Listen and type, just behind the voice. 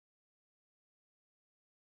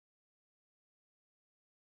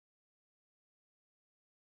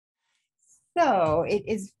So it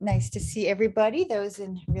is nice to see everybody, those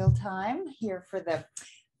in real time here for the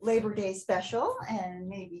Labor Day special, and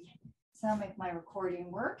maybe sound make my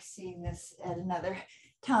recording work, seeing this at another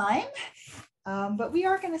time. But we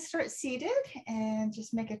are going to start seated and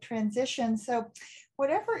just make a transition. So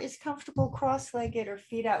whatever is comfortable, cross-legged or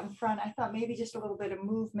feet out in front, I thought maybe just a little bit of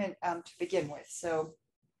movement to begin with. So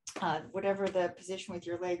whatever the position with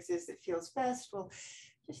your legs is that feels best, we'll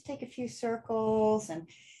just take a few circles and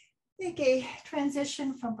make a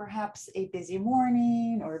transition from perhaps a busy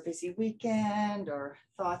morning or a busy weekend or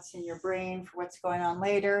thoughts in your brain for what's going on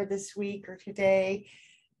later this week or today.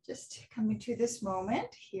 Just coming to this moment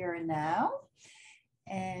here and now.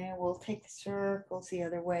 And we'll take the circles the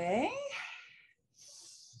other way.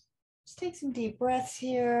 Just take some deep breaths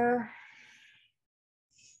here.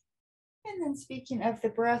 And then speaking of the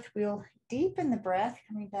breath, we'll deepen the breath,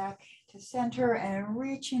 coming back to center and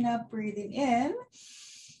reaching up, breathing in.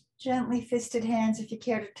 Gently fisted hands, if you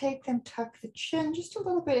care to take them, tuck the chin just a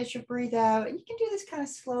little bit as you breathe out. And you can do this kind of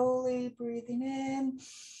slowly, breathing in,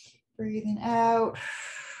 breathing out.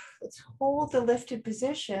 Let's hold the lifted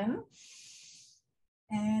position.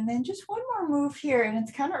 And then just one more move here, and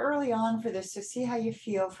it's kind of early on for this, so see how you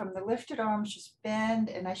feel. From the lifted arms, just bend,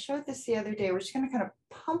 and I showed this the other day. We're just going to kind of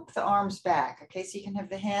pump the arms back, okay? So you can have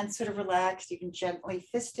the hands sort of relaxed. You can gently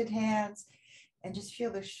fisted hands, and just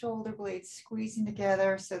feel the shoulder blades squeezing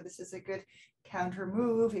together. So this is a good counter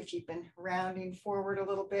move if you've been rounding forward a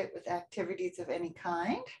little bit with activities of any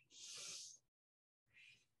kind.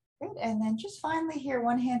 Good, and then just finally here,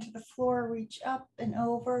 one hand to the floor, reach up and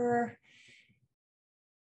over.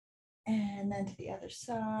 And then to the other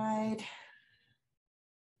side.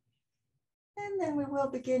 And then we will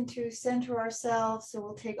begin to center ourselves. So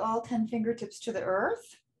we'll take all 10 fingertips to the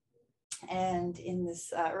earth. And in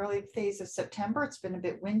this early phase of September, it's been a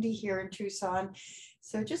bit windy here in Tucson.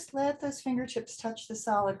 So just let those fingertips touch the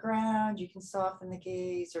solid ground. You can soften the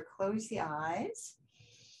gaze or close the eyes.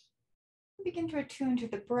 Begin to attune to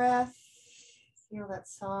the breath. Feel that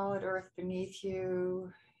solid earth beneath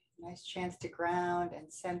you. Nice chance to ground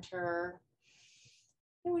and center.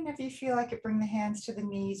 And whenever you feel like it, bring the hands to the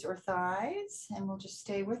knees or thighs, and we'll just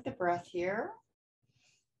stay with the breath here.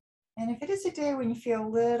 And if it is a day when you feel a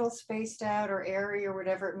little spaced out or airy or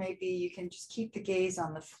whatever it may be, you can just keep the gaze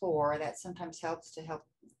on the floor. That sometimes helps to help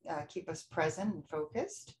keep us present and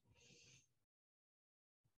focused.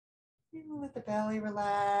 And we'll let the belly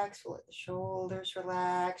relax, we'll let the shoulders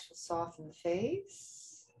relax, we'll soften the face.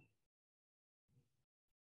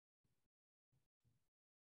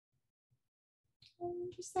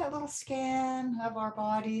 And just that little scan of our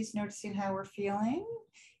bodies, noticing how we're feeling.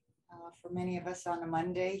 For many of us on a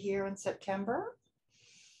Monday here in September.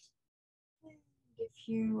 If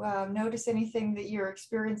you notice anything that you're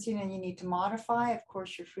experiencing and you need to modify, of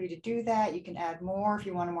course, you're free to do that. You can add more if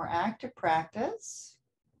you want a more active practice.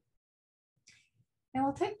 And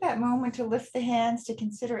we'll take that moment to lift the hands to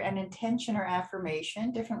consider an intention or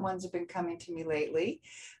affirmation. Different ones have been coming to me lately.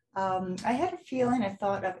 I had a feeling, I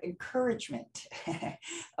thought of encouragement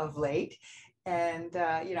of late. And,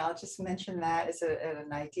 I'll just mention that as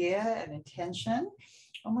an idea, an intention,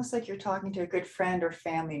 almost like you're talking to a good friend or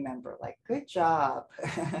family member, like, good job.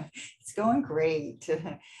 It's going great.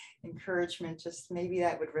 Encouragement, just maybe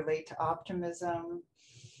that would relate to optimism.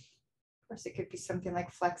 Of course, it could be something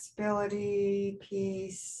like flexibility,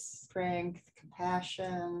 peace, strength,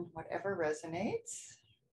 compassion, whatever resonates.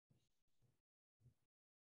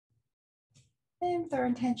 And with our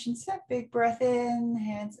intention set, big breath in,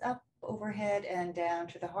 hands up, overhead and down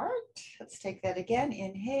to the heart. Let's take that again.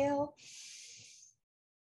 Inhale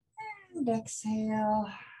and exhale.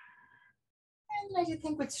 And I do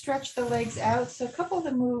think would stretch the legs out. So a couple of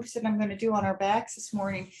the moves that I'm going to do on our backs this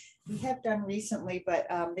morning, we have done recently, but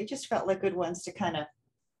they just felt like good ones to kind of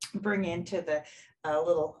bring into the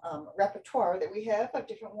little repertoire that we have of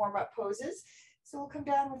different warm-up poses. So we'll come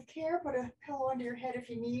down with care, put a pillow under your head if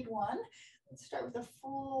you need one. Let's start with a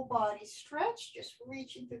full body stretch, just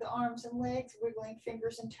reaching through the arms and legs, wiggling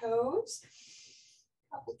fingers and toes.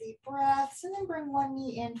 Couple deep breaths, and then bring one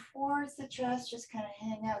knee in towards the chest, just kind of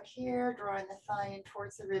hang out here, drawing the thigh in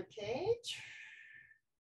towards the rib cage.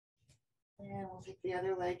 And we'll take the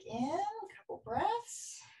other leg in, a couple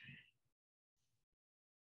breaths.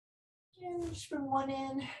 And just bring one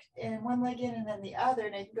in and one leg in and then the other.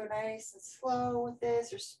 And you can go nice and slow with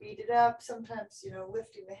this or speed it up. Sometimes,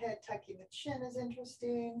 lifting the head, tucking the chin is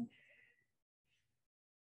interesting.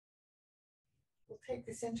 We'll take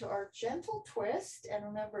this into our gentle twist. And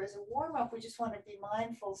remember, as a warm-up, we just want to be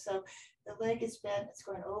mindful. So the leg is bent. It's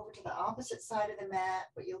going over to the opposite side of the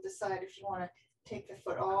mat, but you'll decide if you want to take the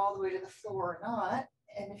foot all the way to the floor or not.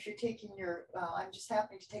 And if you're taking your, I'm just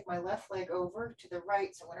happening to take my left leg over to the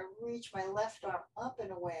right. So I'm going to reach my left arm up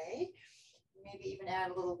and away. Maybe even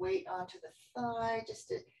add a little weight onto the thigh just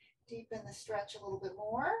to deepen the stretch a little bit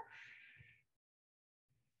more.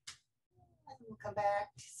 And we'll come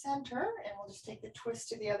back to center and we'll just take the twist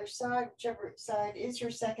to the other side, whichever side is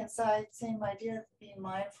your second side. Same idea, being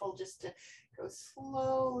mindful just to go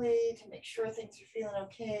slowly to make sure things are feeling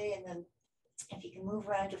okay. And then if you can move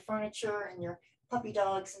around your furniture and your puppy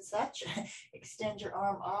dogs and such, extend your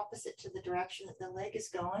arm opposite to the direction that the leg is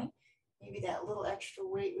going. Maybe that little extra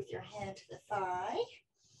weight with your hand to the thigh.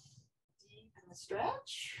 Deepen the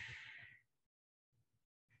stretch.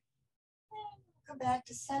 And come back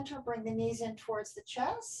to center, bring the knees in towards the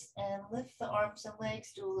chest and lift the arms and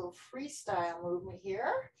legs. Do a little freestyle movement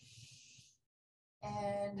here.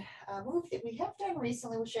 And a move that we have done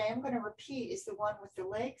recently, which I am going to repeat, is the one with the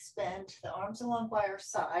legs bent, the arms along by our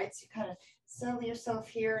sides. You kind of settle yourself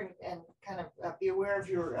here and kind of be aware of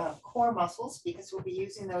your core muscles, because we'll be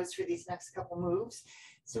using those for these next couple moves.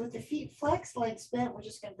 So with the feet flexed, legs bent, we're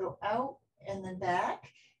just going to go out and then back.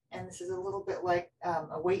 And this is a little bit like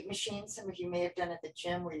a weight machine. Some of you may have done at the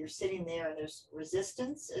gym, where you're sitting there and there's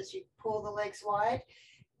resistance as you pull the legs wide.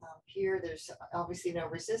 Here, there's obviously no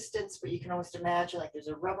resistance, but you can almost imagine like there's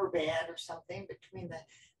a rubber band or something between the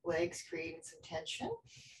legs, creating some tension.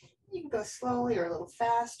 You can go slowly or a little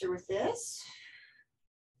faster with this.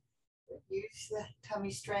 Use the tummy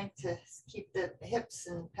strength to keep the hips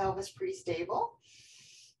and pelvis pretty stable.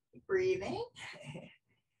 Keep breathing.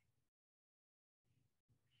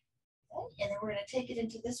 Okay, and then we're going to take it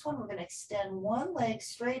into this one. We're going to extend one leg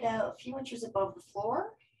straight out a few inches above the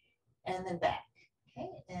floor and then back. Okay,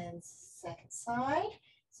 and second side.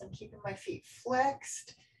 So I'm keeping my feet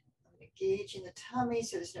flexed. I'm engaging the tummy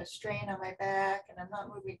so there's no strain on my back, and I'm not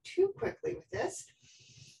moving too quickly with this.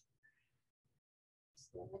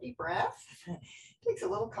 Steady breath. Takes a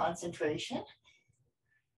little concentration.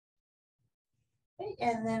 Okay,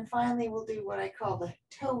 and then finally we'll do what I call the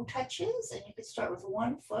toe touches, and you can start with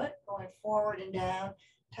one foot going forward and down,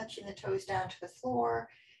 touching the toes down to the floor.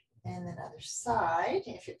 And then other side,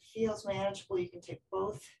 if it feels manageable, you can take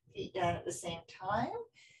both feet down at the same time.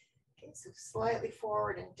 Okay, so slightly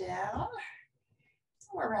forward and down,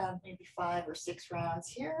 somewhere around maybe 5 or 6 rounds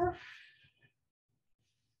here.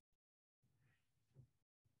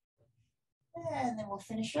 And then we'll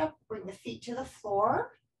finish up, bring the feet to the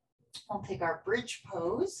floor. We'll take our bridge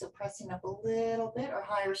pose, so pressing up a little bit or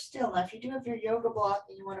higher still. Now, if you do have your yoga block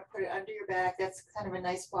and you want to put it under your back, that's kind of a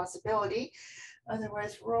nice possibility.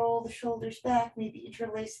 Otherwise, roll the shoulders back, maybe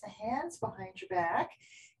interlace the hands behind your back.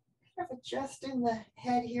 Kind of adjusting the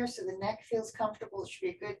head here so the neck feels comfortable. It should be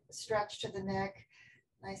a good stretch to the neck,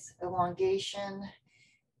 nice elongation.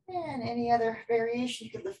 And any other variation,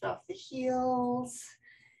 you could lift off the heels.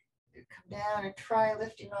 You could come down and try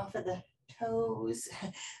lifting off of the toes.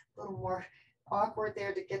 A little more awkward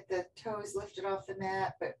there to get the toes lifted off the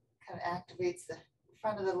mat, but kind of activates the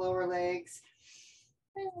front of the lower legs.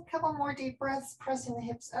 And a couple more deep breaths, pressing the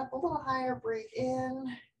hips up a little higher. Breathe in.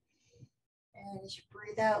 And as you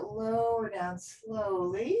breathe out, lower down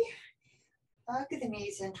slowly. Hug the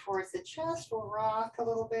knees in towards the chest. We'll rock a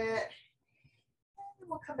little bit. And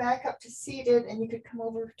we'll come back up to seated, and you could come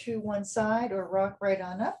over to one side or rock right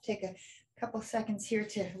on up. Take a couple seconds here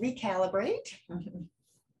to recalibrate.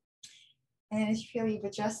 And as you feel you've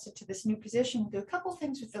adjusted to this new position, we'll do a couple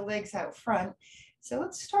things with the legs out front. So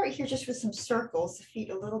let's start here just with some circles, the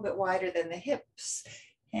feet a little bit wider than the hips,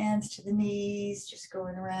 hands to the knees, just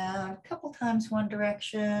going around a couple times one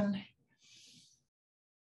direction,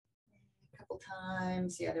 a couple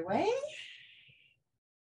times the other way.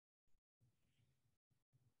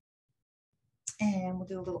 And we'll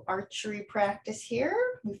do a little archery practice here.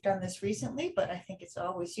 We've done this recently, but I think it's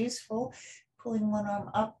always useful, pulling one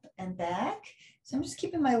arm up and back. So I'm just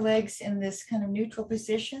keeping my legs in this kind of neutral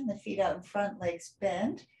position, the feet out in front, legs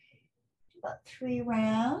bent. About 3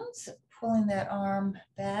 rounds, pulling that arm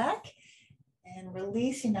back and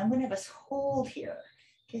releasing. I'm going to have us hold here.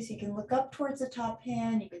 Okay, so you can look up towards the top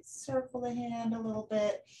hand. You could circle the hand a little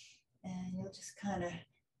bit, and you'll just kind of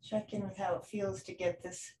check in with how it feels to get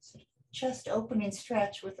this sort of chest opening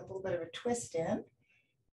stretch with a little bit of a twist in.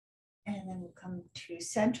 And then we'll come to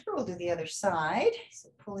center. We'll do the other side. So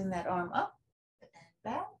pulling that arm up and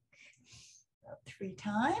back about 3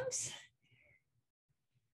 times.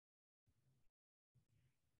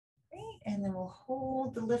 Great. And then we'll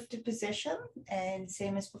hold the lifted position. And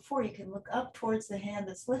same as before, you can look up towards the hand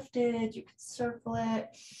that's lifted. You can circle it.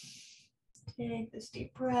 Take those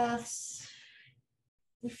deep breaths.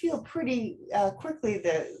 We feel pretty quickly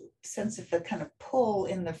the sense of the kind of pull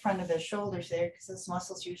in the front of the shoulders there because those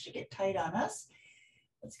muscles usually get tight on us.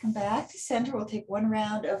 Let's come back to center. We'll take one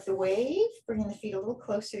round of the wave, bringing the feet a little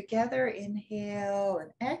closer together. Inhale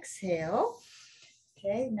and exhale.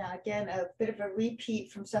 Okay, now again, a bit of a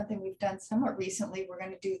repeat from something we've done somewhat recently. We're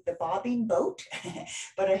going to do the bobbing boat,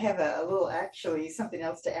 but I have a little, actually, something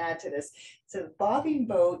else to add to this. So the bobbing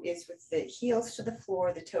boat is with the heels to the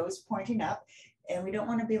floor, the toes pointing up, and we don't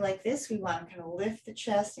want to be like this. We want to kind of lift the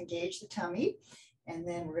chest, engage the tummy, and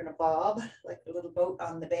then we're going to bob like a little boat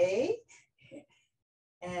on the bay.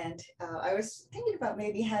 And I was thinking about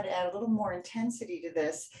maybe how to add a little more intensity to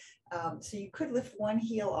this. So you could lift one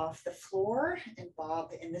heel off the floor and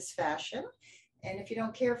bob in this fashion. And if you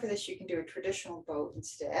don't care for this, you can do a traditional boat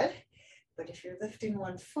instead. But if you're lifting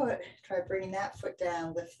one foot, try bringing that foot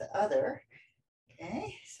down, lift the other.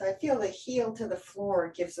 Okay, so I feel the heel to the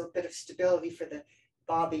floor gives a bit of stability for the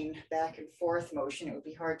bobbing back and forth motion. It would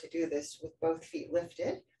be hard to do this with both feet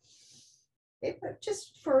lifted. Okay, but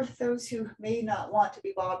just for those who may not want to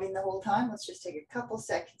be bobbing the whole time, let's just take a couple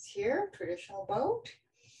seconds here. Traditional boat.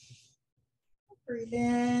 Breathe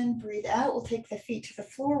in, breathe out. We'll take the feet to the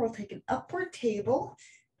floor. We'll take an upward table,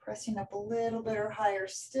 pressing up a little bit or higher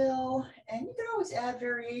still. And you can always add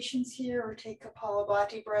variations here or take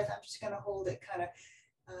Kapalabhati breath. I'm just going to hold it kind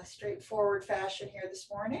of straightforward fashion here this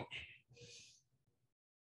morning.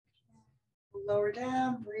 Lower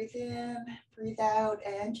down, breathe in, breathe out,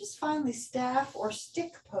 and just finally staff or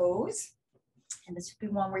stick pose. And this would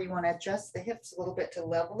be one where you want to adjust the hips a little bit to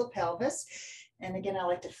level the pelvis. And again, I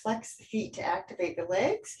like to flex the feet to activate the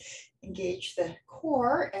legs, engage the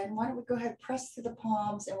core. And why don't we go ahead, press through the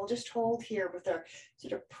palms, and we'll just hold here with our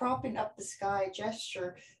sort of propping up the sky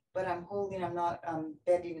gesture, but I'm holding, I'm not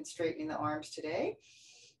bending and straightening the arms today.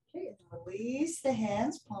 Okay, and release the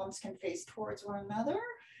hands, palms can face towards one another.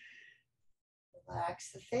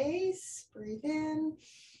 Relax the face, breathe in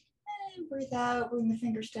and breathe out. Bring the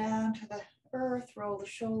fingers down to the earth, roll the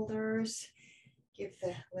shoulders, give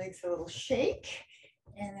the legs a little shake,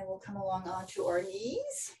 and then we'll come along onto our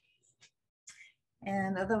knees.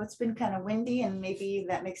 And although it's been kind of windy and maybe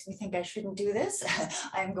that makes me think I shouldn't do this,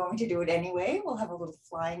 I'm going to do it anyway. We'll have a little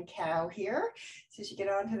flying cow here. So as you get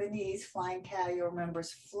onto the knees, flying cow, you'll remember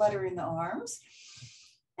is fluttering the arms.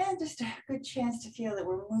 And just a good chance to feel that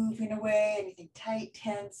we're moving away, anything tight,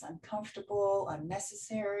 tense, uncomfortable,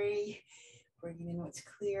 unnecessary, bringing in what's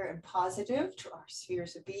clear and positive to our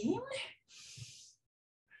spheres of being.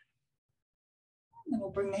 And then we'll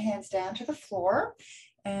bring the hands down to the floor.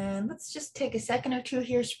 And let's just take a second or two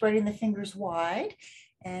here, spreading the fingers wide.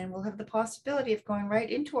 And we'll have the possibility of going right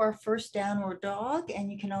into our first downward dog.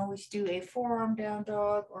 And you can always do a forearm down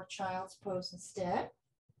dog or child's pose instead.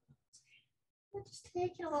 Just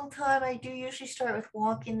taking a little time. I do usually start with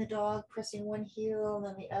walking the dog, pressing one heel and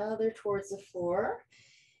then the other towards the floor.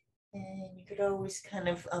 And you could always kind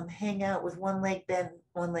of hang out with one leg bent,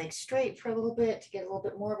 one leg straight for a little bit to get a little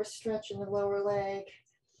bit more of a stretch in the lower leg.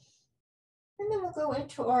 And then we'll go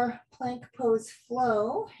into our plank pose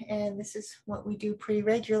flow. And this is what we do pretty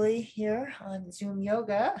regularly here on Zoom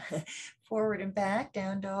Yoga. Forward and back,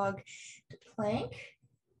 down dog to plank.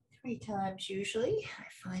 3 times usually,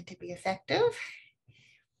 I find to be effective.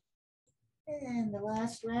 And the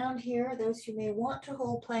last round here, those who may want to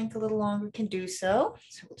hold plank a little longer can do so.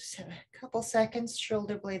 So we'll just have a couple seconds,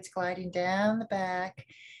 shoulder blades gliding down the back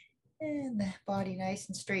and the body nice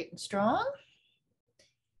and straight and strong.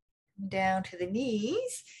 Down to the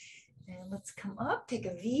knees. And let's come up, take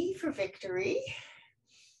a V for victory.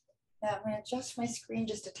 Now I'm going to adjust my screen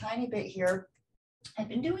just a tiny bit here. I've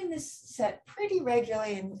been doing this set pretty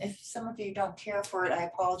regularly, and if some of you don't care for it, I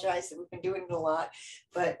apologize that we've been doing it a lot,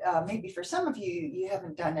 but maybe for some of you, you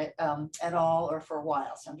haven't done it at all or for a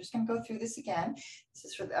while. So I'm just going to go through this again. This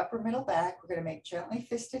is for the upper middle back. We're going to make gently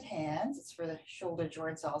fisted hands. It's for the shoulder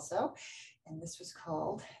joints also. And this was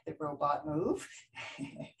called the robot move.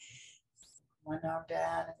 One arm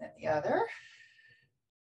down and then the other.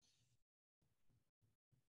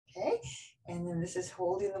 Okay, and then this is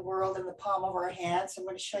holding the world in the palm of our hands. So I'm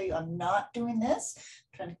going to show you, I'm not doing this.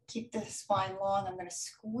 I'm trying to keep the spine long. I'm going to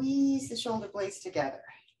squeeze the shoulder blades together.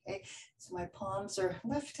 Okay, so my palms are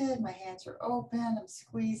lifted, my hands are open, I'm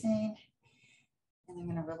squeezing. And I'm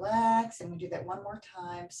going to relax, and we do that one more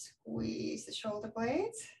time. Squeeze the shoulder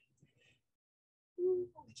blades.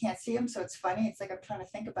 We can't see them, so it's funny. It's like I'm trying to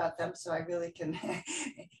think about them so I really can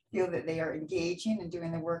feel that they are engaging and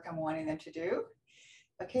doing the work I'm wanting them to do.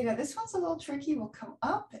 Okay, now this one's a little tricky. We'll come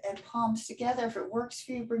up and palms together. If it works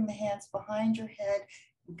for you, bring the hands behind your head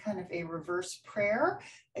in kind of a reverse prayer.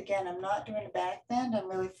 Again, I'm not doing a back bend. I'm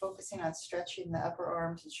really focusing on stretching the upper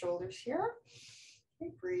arms and shoulders here.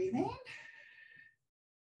 Okay, breathing.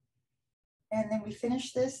 And then we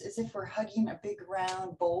finish this as if we're hugging a big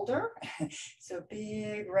round boulder. So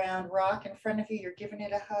big round rock in front of you, you're giving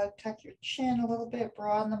it a hug, tuck your chin a little bit,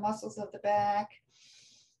 broaden the muscles of the back.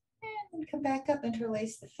 And then come back up,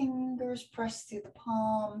 interlace the fingers, press through the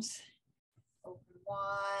palms, open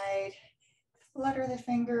wide, flutter the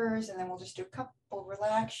fingers, and then we'll just do a couple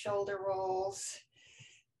relaxed shoulder rolls.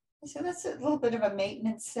 So that's a little bit of a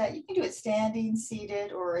maintenance set. You can do it standing,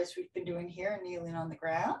 seated, or as we've been doing here, kneeling on the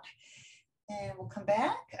ground. And we'll come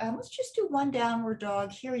back. Let's just do one downward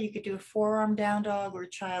dog here. You could do a forearm down dog or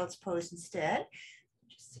child's pose instead.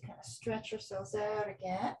 Just to kind of stretch ourselves out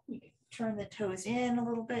again. You can turn the toes in a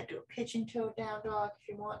little bit, do a pigeon toe down dog if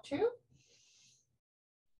you want to.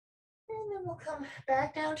 And then we'll come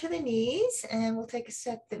back down to the knees and we'll take a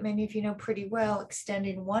set that many of you know pretty well,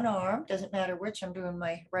 extending one arm. Doesn't matter which, I'm doing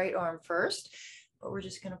my right arm first, but we're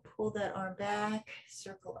just going to pull that arm back,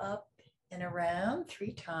 circle up and around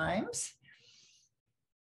 3 times.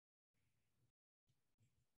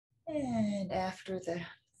 And after the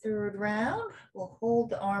 3rd round, we'll hold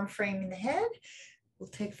the arm framing the head. We'll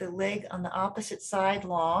take the leg on the opposite side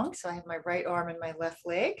long. So I have my right arm and my left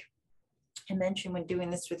leg. I mentioned when doing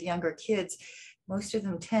this with younger kids, most of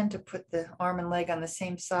them tend to put the arm and leg on the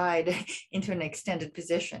same side into an extended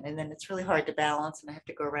position. And then it's really hard to balance and I have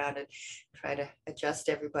to go around and try to adjust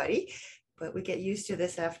everybody. But we get used to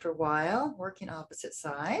this after a while, working opposite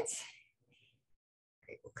sides.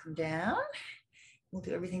 Great, we'll come down. We'll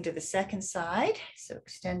do everything to the second side. So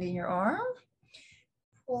extending your arm,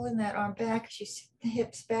 pulling that arm back as you sit the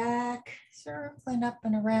hips back, circling up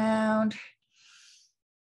and around.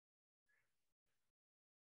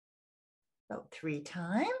 About 3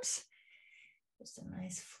 times. Just a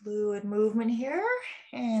nice fluid movement here.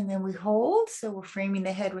 And then we hold. So we're framing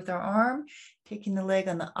the head with our arm, taking the leg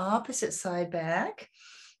on the opposite side back,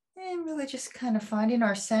 and really just kind of finding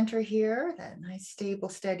our center here, that nice, stable,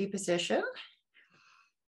 steady position.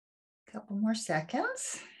 Couple more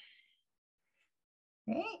seconds.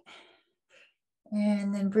 Okay.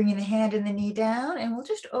 And then bringing the hand and the knee down, and we'll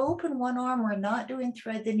just open one arm. We're not doing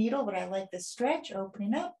thread the needle, but I like the stretch,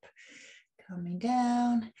 opening up, coming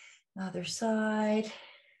down, other side,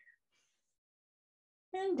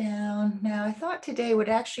 and down. Now I thought today would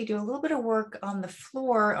actually do a little bit of work on the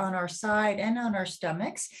floor on our side and on our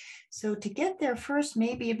stomachs. So to get there first,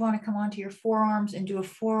 maybe you'd want to come onto your forearms and do a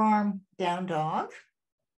forearm down dog.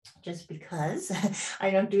 Just because I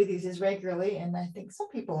don't do these as regularly, and I think some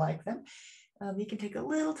people like them. You can take a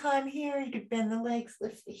little time here. You could bend the legs,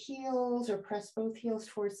 lift the heels, or press both heels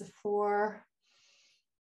towards the floor.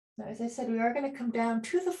 Now, as I said, we are going to come down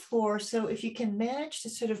to the floor. So if you can manage to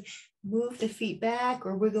sort of move the feet back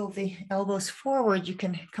or wiggle the elbows forward, you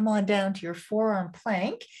can come on down to your forearm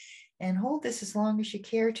plank and hold this as long as you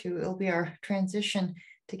care to. It'll be our transition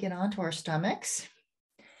to get onto our stomachs.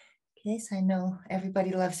 Okay, so I know everybody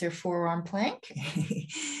loves their forearm plank.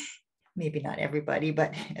 Maybe not everybody,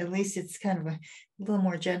 but at least it's kind of a little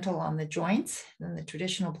more gentle on the joints than the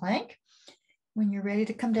traditional plank. When you're ready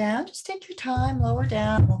to come down, just take your time, lower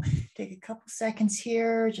down. We'll take a couple seconds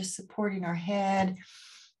here, just supporting our head.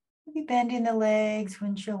 Maybe bending the legs,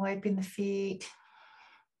 windshield wiping the feet.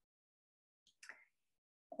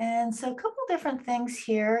 And so a couple different things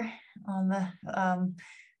here on the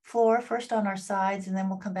floor, first on our sides, and then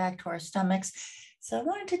we'll come back to our stomachs. So I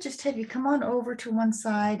wanted to just have you come on over to one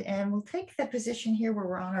side, and we'll take the position here where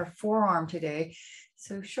we're on our forearm today.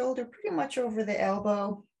 So shoulder pretty much over the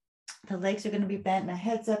elbow. The legs are going to be bent. Now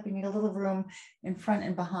heads up, you need a little room in front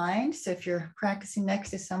and behind. So if you're practicing next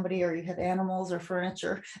to somebody or you have animals or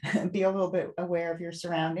furniture, be a little bit aware of your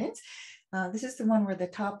surroundings. This is the one where the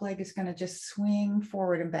top leg is going to just swing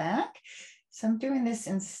forward and back. So I'm doing this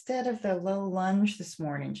instead of the low lunge this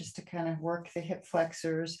morning, just to kind of work the hip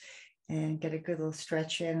flexors and get a good little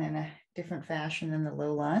stretch in a different fashion than the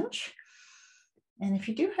low lunge. And if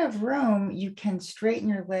you do have room, you can straighten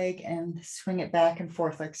your leg and swing it back and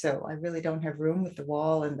forth like so. I really don't have room with the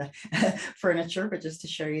wall and the furniture, but just to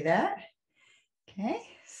show you that. Okay,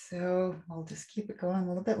 so I'll just keep it going a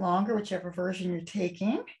little bit longer, whichever version you're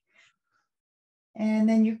taking. And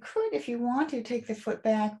then you could, if you want to, take the foot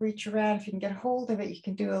back, reach around. If you can get a hold of it, you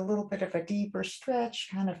can do a little bit of a deeper stretch,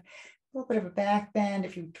 kind of a little bit of a back bend.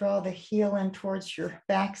 If you draw the heel in towards your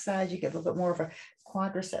backside, you get a little bit more of a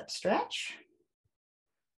quadricep stretch.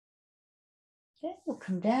 Okay, we'll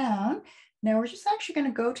come down. Now we're just actually going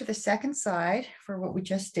to go to the second side for what we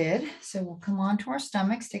just did. So we'll come on to our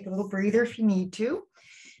stomachs, take a little breather if you need to.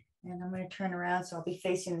 And I'm going to turn around, so I'll be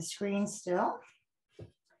facing the screen still.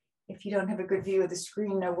 If you don't have a good view of the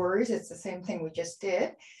screen, no worries. It's the same thing we just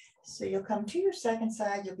did. So you'll come to your second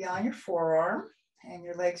side, you'll be on your forearm and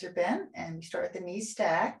your legs are bent, and we start with the knees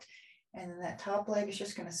stacked. And then that top leg is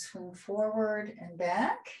just going to swing forward and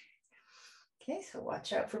back. Okay, so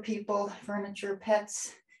watch out for people, furniture,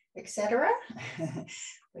 pets, etc.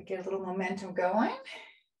 We get a little momentum going.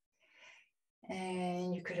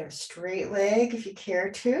 And you could have a straight leg if you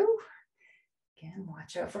care to. Again,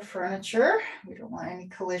 watch out for furniture. We don't want any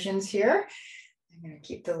collisions here. I'm going to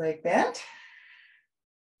keep the leg bent.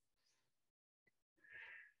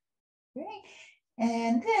 Okay.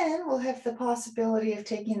 And then we'll have the possibility of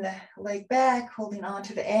taking the leg back, holding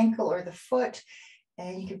onto the ankle or the foot.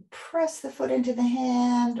 And you can press the foot into the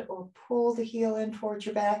hand or pull the heel in towards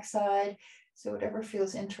your backside. So whatever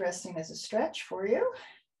feels interesting as a stretch for you.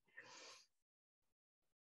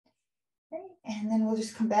 Okay. And then we'll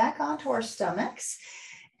just come back onto our stomachs.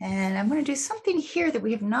 And I'm going to do something here that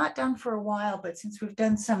we have not done for a while, but since we've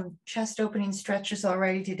done some chest opening stretches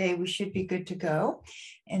already today, we should be good to go.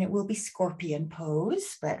 And it will be scorpion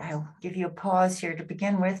pose, but I'll give you a pause here to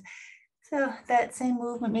begin with. So that same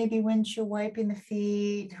movement, maybe windshield wiping the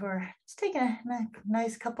feet, or just taking a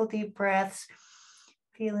nice couple deep breaths,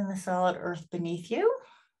 feeling the solid earth beneath you.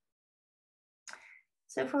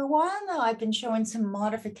 So for a while now, I've been showing some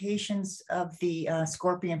modifications of the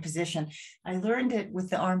scorpion position. I learned it with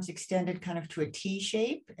the arms extended kind of to a T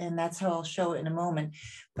shape, and that's how I'll show it in a moment.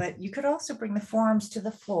 But you could also bring the forearms to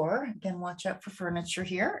the floor. Again, watch out for furniture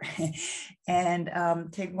here.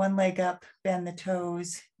 And take one leg up, bend the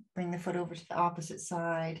toes, bring the foot over to the opposite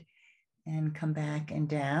side, and come back and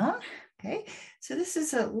down. Okay, so this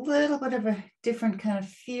is a little bit of a different kind of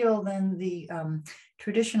feel than the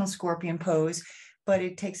traditional scorpion pose, but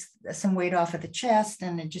it takes some weight off of the chest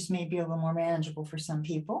and it just may be a little more manageable for some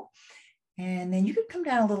people. And then you could come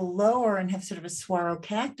down a little lower and have sort of a saguaro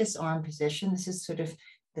cactus arm position. This is sort of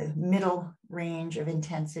the middle range of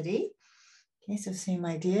intensity. Okay, so same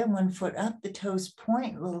idea, one foot up, the toes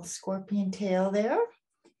point, little scorpion tail there.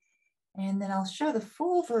 And then I'll show the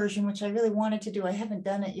full version, which I really wanted to do. I haven't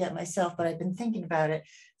done it yet myself, but I've been thinking about it.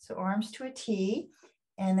 So arms to a T.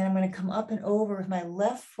 And then I'm going to come up and over with my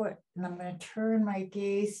left foot, and I'm going to turn my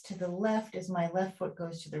gaze to the left as my left foot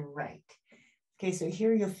goes to the right. Okay, so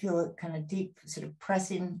here you'll feel a kind of deep sort of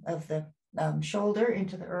pressing of the shoulder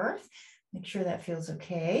into the earth. Make sure that feels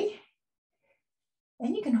okay.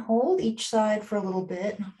 And you can hold each side for a little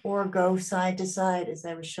bit or go side to side as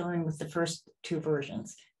I was showing with the first two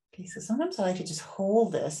versions. Okay, so sometimes I like to just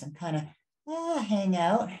hold this and kind of hang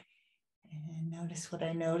out and notice what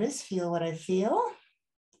I notice, feel what I feel.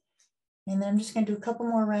 And then I'm just going to do a couple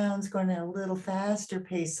more rounds, going at a little faster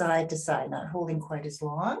pace side to side, not holding quite as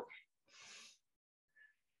long.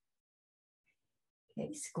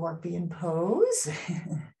 Okay, scorpion pose.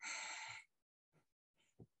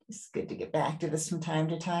 It's good to get back to this from time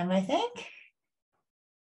to time, I think.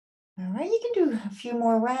 All right, you can do a few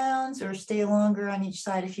more rounds or stay longer on each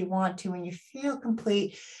side if you want to. When you feel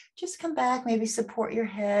complete, just come back, maybe support your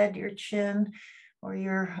head, your chin, or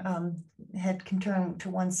your head can turn to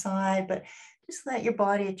one side, but just let your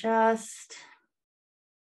body adjust.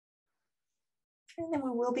 And then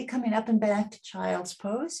we will be coming up and back to child's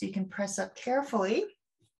pose. So you can press up carefully,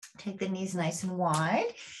 take the knees nice and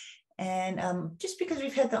wide. And just because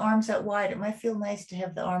we've had the arms out wide, it might feel nice to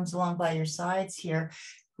have the arms along by your sides here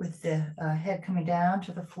with the head coming down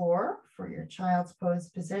to the floor for your child's pose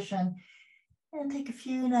position. And take a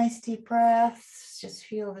few nice deep breaths. Just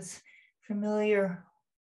feel this familiar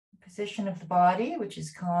position of the body, which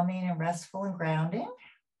is calming and restful and grounding.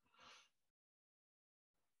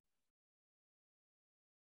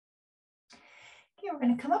 Okay, we're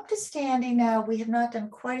going to come up to standing now. We have not done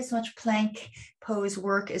quite as much plank pose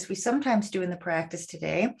work as we sometimes do in the practice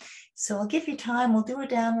today. So I'll give you time. We'll do a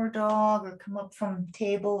downward dog or come up from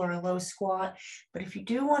table or a low squat. But if you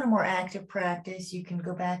do want a more active practice, you can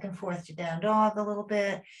go back and forth to down dog a little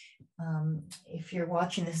bit. If you're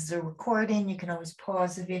watching this as a recording, you can always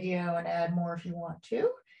pause the video and add more if you want to.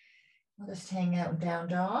 I'll just hang out in down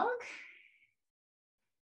dog.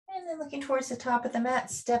 And then looking towards the top of the mat,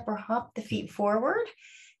 step or hop the feet forward.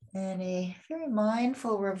 And a very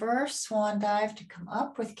mindful reverse swan dive to come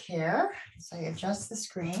up with care. So I adjust the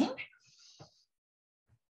screen.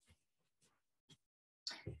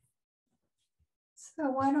 So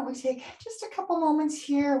why don't we take just a couple moments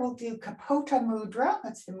here. We'll do Kapota Mudra.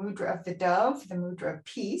 That's the mudra of the dove, the mudra of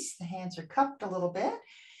peace. The hands are cupped a little bit. And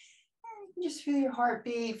you can just feel your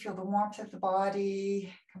heartbeat, feel the warmth of the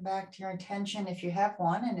body. Come back to your intention if you have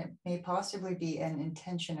one, and it may possibly be an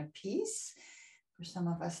intention of peace. For some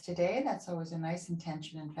of us today, that's always a nice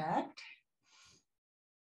intention, in fact.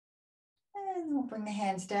 And we'll bring the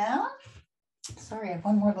hands down. Sorry, I have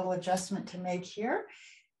one more little adjustment to make here.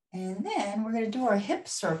 And then we're going to do our hip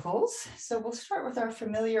circles. So we'll start with our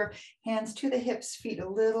familiar hands to the hips, feet a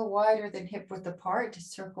little wider than hip width apart to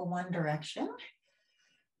circle one direction.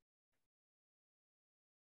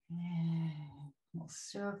 And we'll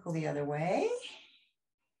circle the other way.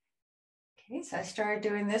 Okay, so I started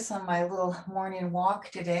doing this on my little morning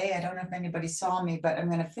walk today. I don't know if anybody saw me, but I'm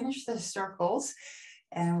going to finish the circles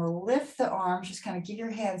and we'll lift the arms, just kind of give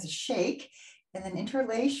your hands a shake. And then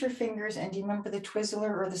interlace your fingers. And do you remember the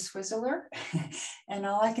Twizzler or the Swizzler? And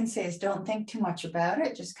all I can say is don't think too much about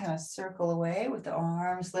it. Just kind of circle away with the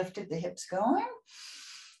arms lifted, the hips going.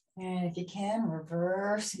 And if you can,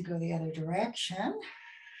 reverse and go the other direction.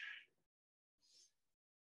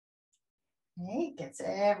 Okay, gets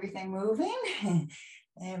everything moving.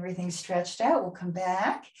 Everything stretched out. We'll come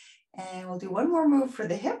back. And we'll do one more move for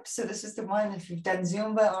the hips. So this is the one, if you've done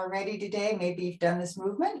Zumba already today, maybe you've done this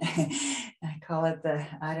movement. I call it the,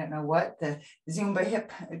 I don't know what, the Zumba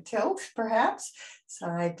hip tilt, perhaps,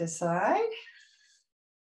 side to side.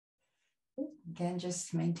 Again,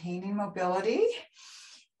 just maintaining mobility.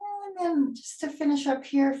 And then just to finish up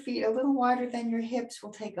here, feet a little wider than your hips,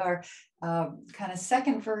 we'll take our kind of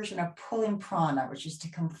second version of pulling prana, which is to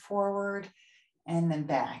come forward and then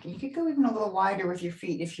back. You could go even a little wider with your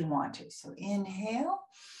feet if you want to. So inhale,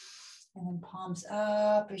 and then palms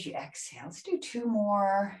up as you exhale. Let's do two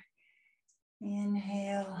more.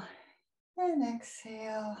 Inhale and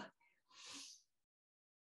exhale.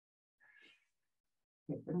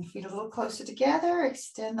 Bring the feet a little closer together,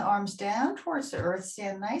 extend the arms down towards the earth,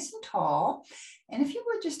 stand nice and tall. And if you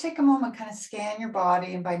would just take a moment, kind of scan your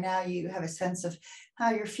body. And by now you have a sense of how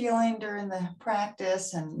you're feeling during the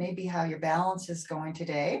practice and maybe how your balance is going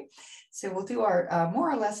today. So we'll do our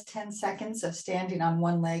more or less 10 seconds of standing on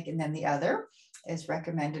one leg and then the other, as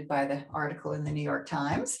recommended by the article in the New York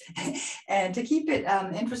Times. And to keep it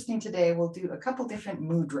interesting today, we'll do a couple different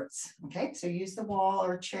mudras. Okay, so use the wall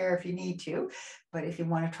or chair if you need to, but if you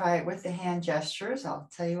want to try it with the hand gestures, I'll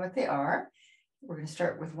tell you what they are. We're going to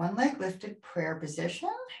start with one leg lifted, prayer position.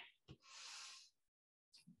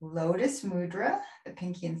 Lotus mudra, the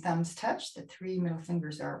pinky and thumbs touch, the three middle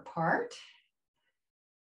fingers are apart.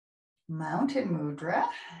 Mountain mudra.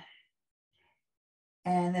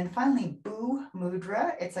 And then finally, Bu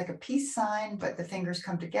mudra. It's like a peace sign, but the fingers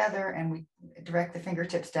come together and we direct the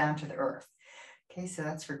fingertips down to the earth. Okay, so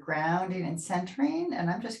that's for grounding and centering. And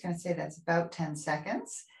I'm just going to say that's about 10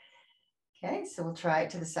 seconds. Okay, so we'll try it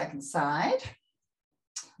to the second side.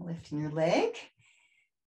 Lifting your leg.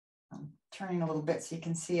 I'm turning a little bit so you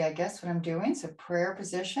can see, I guess, what I'm doing. So prayer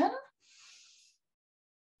position.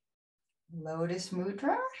 Lotus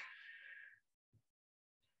mudra.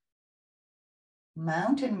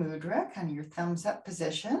 Mountain mudra, kind of your thumbs up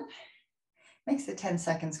position. Makes the 10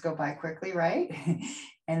 seconds go by quickly, right?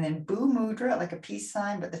 And then Bu mudra, like a peace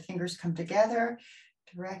sign, but the fingers come together,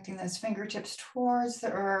 directing those fingertips towards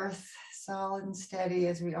the earth, solid and steady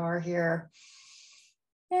as we are here.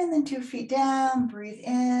 And then 2 feet down, breathe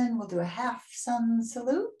in. We'll do a half sun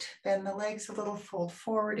salute. Bend the legs a little, fold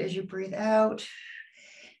forward as you breathe out.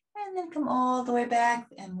 And then come all the way back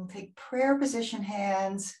and we'll take prayer position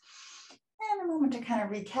hands. And a moment to kind of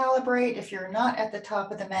recalibrate. If you're not at the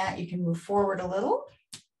top of the mat, you can move forward a little,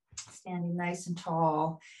 standing nice and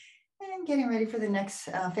tall, and getting ready for the next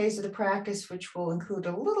phase of the practice, which will include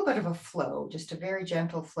a little bit of a flow, just a very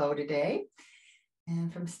gentle flow today.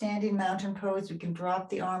 And from standing mountain pose, we can drop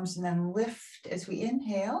the arms and then lift as we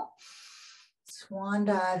inhale. Swan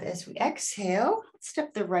dive as we exhale.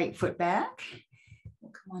 Step the right foot back.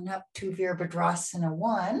 We'll come on up to Virabhadrasana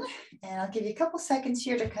 1, and I'll give you a couple seconds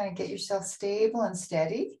here to kind of get yourself stable and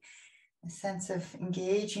steady. A sense of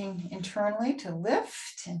engaging internally to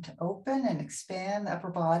lift and to open and expand the upper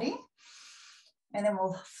body. And then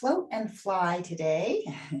we'll float and fly today.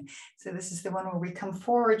 So this is the one where we come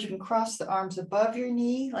forward. You can cross the arms above your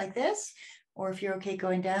knee like this, or if you're okay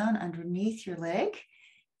going down underneath your leg.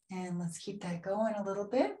 And let's keep that going a little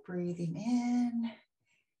bit. Breathing in.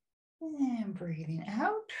 And breathing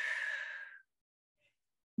out.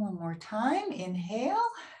 One more time. Inhale.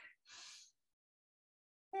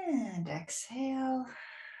 And exhale.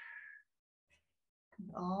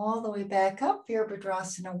 All the way back up,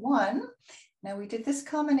 Virabhadrasana 1. Now we did this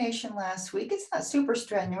combination last week. It's not super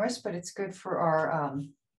strenuous, but it's good for our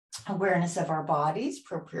awareness of our bodies,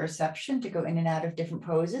 proprioception, to go in and out of different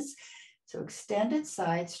poses. So extended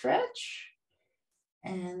side stretch.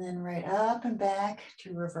 And then right up and back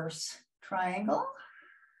to reverse triangle.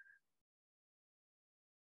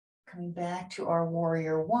 Coming back to our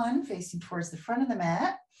warrior 1, facing towards the front of the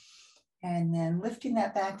mat. And then lifting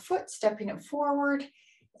that back foot, stepping it forward,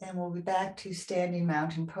 And we'll be back to standing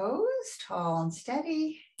mountain pose, tall and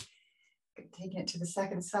steady. Taking it to the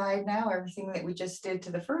second side now, everything that we just did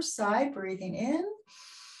to the first side, breathing in,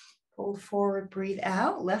 fold forward, breathe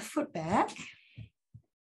out, left foot back.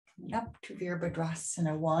 Up to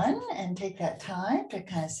Virabhadrasana 1, and take that time to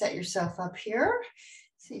kind of set yourself up here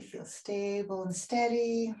so you feel stable and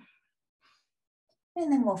steady.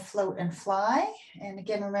 And then we'll float and fly. And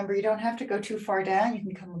again, remember, you don't have to go too far down. You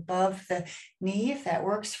can come above the knee if that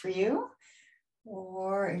works for you.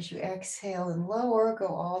 Or as you exhale and lower, go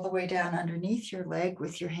all the way down underneath your leg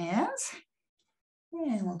with your hands.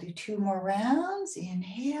 And we'll do 2 more rounds.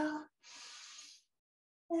 Inhale,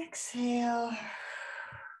 exhale.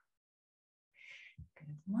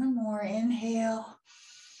 Good. 1 more, inhale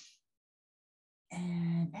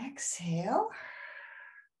and exhale.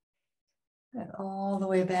 Good. All the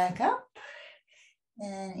way back up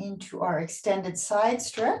and into our extended side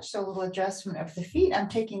stretch. So a little adjustment of the feet. I'm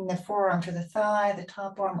taking the forearm to the thigh, the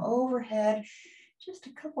top arm overhead. Just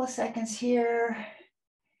a couple of seconds here.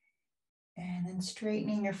 And then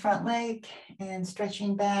straightening your front leg and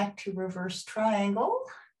stretching back to reverse triangle.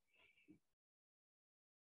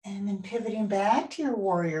 And then pivoting back to your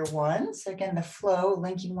warrior 1. So again, the flow,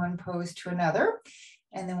 linking one pose to another.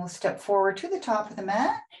 And then we'll step forward to the top of the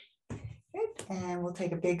mat. Good. And we'll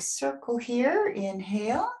take a big circle here.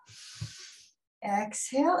 Inhale,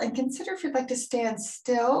 exhale, and consider if you'd like to stand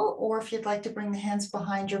still or if you'd like to bring the hands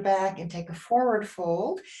behind your back and take a forward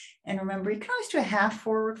fold. And remember, you can always do a half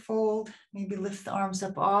forward fold, maybe lift the arms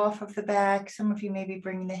up off of the back. Some of you may be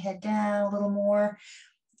bringing the head down a little more.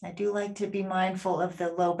 I do like to be mindful of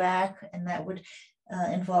the low back, and that would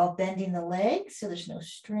involve bending the legs so there's no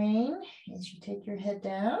strain as you take your head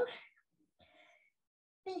down.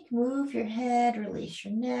 You can move your head, release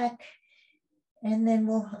your neck, and then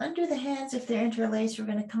we'll, under the hands, if they're interlaced, we're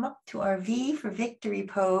going to come up to our V for victory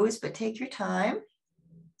pose, but take your time.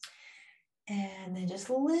 And then just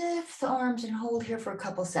lift the arms and hold here for a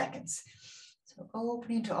couple seconds. So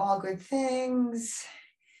opening to all good things,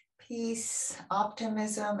 peace,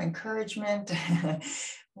 optimism, encouragement,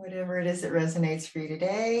 whatever it is that resonates for you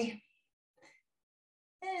today.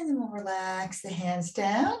 And then we'll relax the hands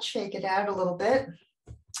down, shake it out a little bit.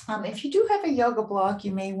 If you do have a yoga block,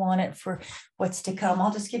 you may want it for what's to come.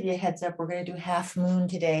 I'll just give you a heads up. We're going to do half moon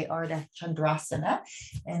today, Ardha Chandrasana,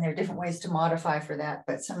 and there are different ways to modify for that,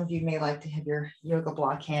 but some of you may like to have your yoga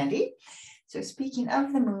block handy. So speaking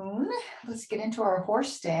of the moon, let's get into our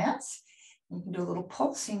horse stance. You can do a little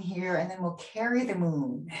pulsing here, and then we'll carry the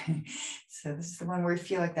moon. So this is the one where we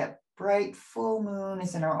feel like that bright full moon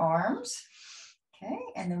is in our arms. Okay,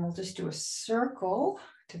 and then we'll just do a circle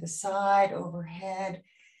to the side, overhead,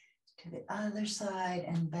 to the other side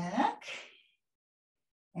and back.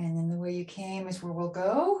 And then the way you came is where we'll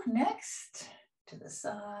go next. To the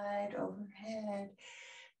side, overhead,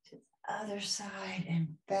 to the other side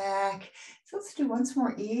and back. So let's do once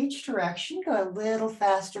more each direction. Go a little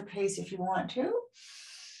faster pace if you want to.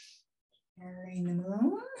 Carrying the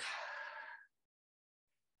moon.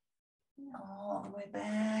 All the way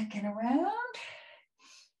back and around.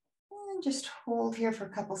 And just hold here for a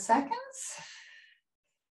couple seconds.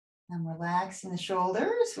 I'm relaxing the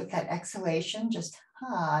shoulders with that exhalation, just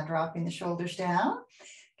dropping the shoulders down.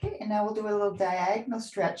 Okay, and now we'll do a little diagonal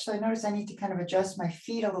stretch. So I notice I need to kind of adjust my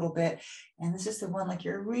feet a little bit. And this is the one like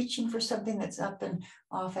you're reaching for something that's up and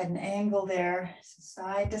off at an angle there, so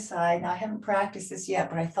side to side. Now I haven't practiced this yet,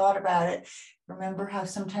 but I thought about it. Remember how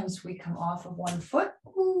sometimes we come off of one foot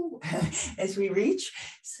as we reach.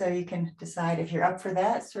 So you can decide if you're up for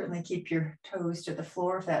that. Certainly keep your toes to the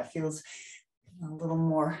floor if that feels a little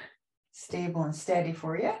more stable and steady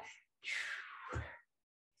for you.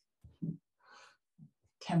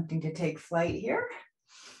 Tempting to take flight here.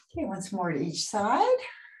 Okay, once more to each side.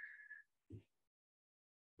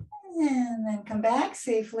 And then come back,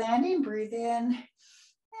 safe landing, breathe in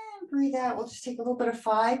and breathe out. We'll just take a little bit of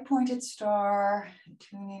 5-pointed star,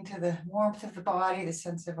 tuning to the warmth of the body, the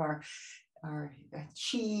sense of our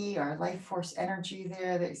chi, our life force energy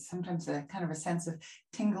there. There's sometimes a kind of a sense of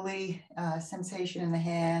tingly sensation in the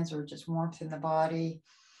hands or just warmth in the body.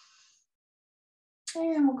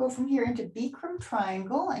 And we'll go from here into Bikram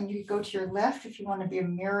triangle, and you can go to your left if you want to be a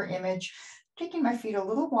mirror image. Taking my feet a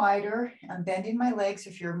little wider, I'm bending my legs.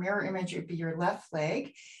 If you're a mirror image, it would be your left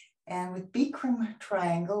leg. And with Bikram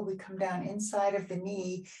triangle, we come down inside of the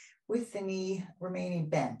knee with the knee remaining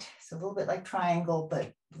bent. So a little bit like triangle,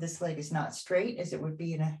 but this leg is not straight as it would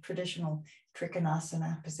be in a traditional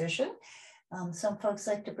Trikonasana position. Some folks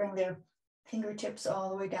like to bring their fingertips all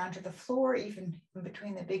the way down to the floor, even in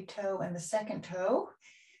between the big toe and the second toe.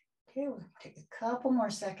 Okay, we'll take a couple more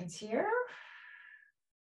seconds here.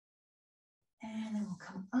 And then we'll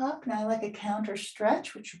come up. Now I like a counter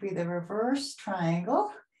stretch, which would be the reverse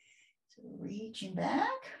triangle. So reaching back.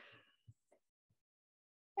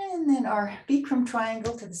 And then our Bikram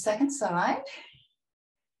triangle to the second side.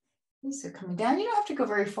 So coming down, you don't have to go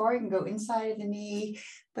very far. You can go inside of the knee,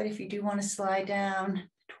 but if you do want to slide down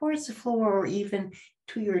towards the floor or even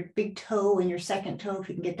to your big toe and your second toe, if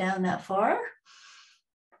you can get down that far.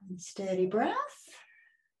 And steady breath.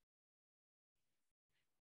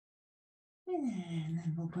 And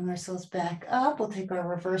then we'll bring ourselves back up. We'll take our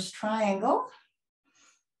reverse triangle.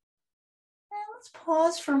 And let's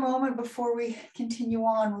pause for a moment before we continue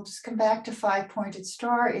on. We'll just come back to 5-pointed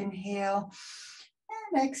star. Inhale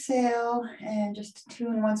and exhale. And just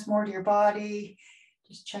tune once more to your body.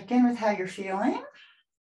 Just check in with how you're feeling.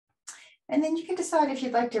 And then you can decide if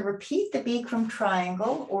you'd like to repeat the Bikram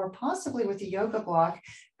triangle or possibly with the yoga block,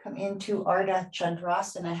 come into Ardha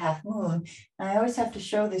Chandrasana half moon. And I always have to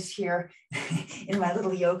show this here in my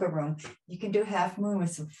little yoga room. You can do half moon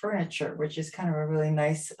with some furniture, which is kind of a really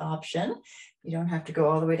nice option. You don't have to go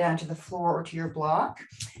all the way down to the floor or to your block.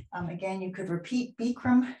 Again, you could repeat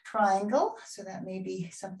Bikram triangle. So that may be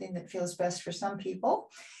something that feels best for some people.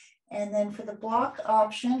 And then for the block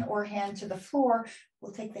option or hand to the floor,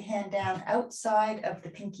 we'll take the hand down outside of the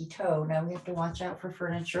pinky toe. Now we have to watch out for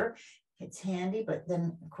furniture. It's handy, but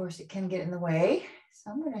then of course it can get in the way.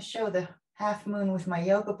 So I'm going to show the half moon with my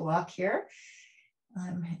yoga block here.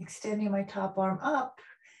 I'm extending my top arm up.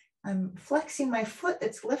 I'm flexing my foot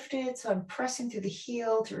that's lifted. So I'm pressing through the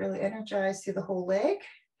heel to really energize through the whole leg.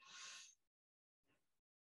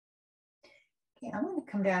 Okay, I'm going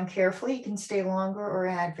to come down carefully. You can stay longer or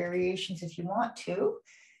add variations if you want to.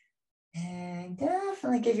 And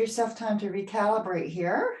definitely give yourself time to recalibrate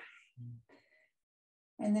here.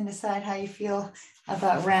 And then decide how you feel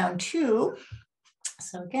about round 2.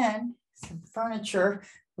 So again, some furniture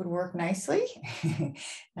would work nicely.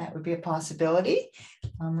 That would be a possibility.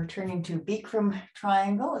 Returning to Bikram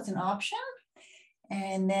triangle is an option.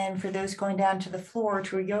 And then for those going down to the floor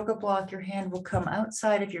to a yoga block, your hand will come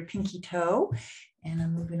outside of your pinky toe. And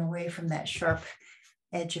I'm moving away from that sharp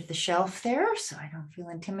edge of the shelf there, so I don't feel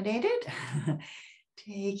intimidated.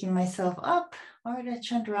 Taking myself up, Ardha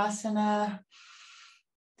Chandrasana.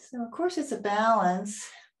 So of course it's a balance,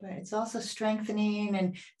 but it's also strengthening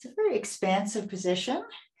and it's a very expansive position.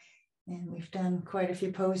 And we've done quite a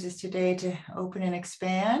few poses today to open and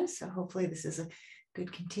expand. So hopefully this is a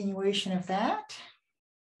good continuation of that.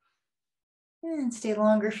 And stay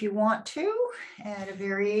longer if you want to, add a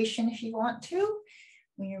variation if you want to.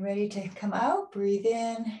 When you're ready to come out, breathe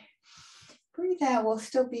in, breathe out. We'll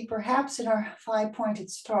still be perhaps in our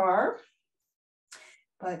 5-pointed star.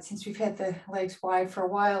 But since we've had the legs wide for a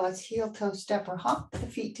while, let's heel, toe, step, or hop the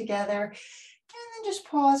feet together. And then just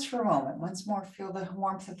pause for a moment. Once more, feel the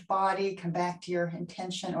warmth of the body. Come back to your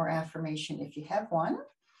intention or affirmation if you have one.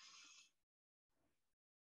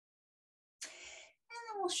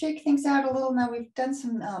 We'll shake things out a little. Now we've done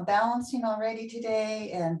some balancing already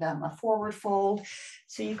today and a forward fold.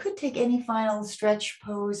 So you could take any final stretch,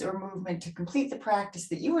 pose, or movement to complete the practice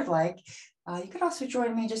that you would like. You could also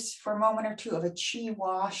join me just for a moment or two of a chi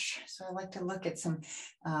wash. So I like to look at some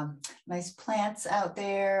nice plants out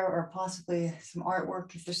there or possibly some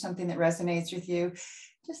artwork if there's something that resonates with you,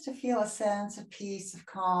 just to feel a sense of peace, of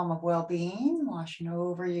calm, of well-being, washing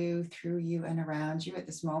over you, through you, and around you at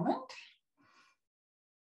this moment.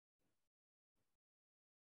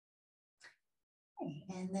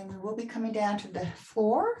 And then we will be coming down to the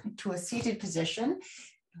floor to a seated position.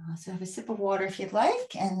 So have a sip of water if you'd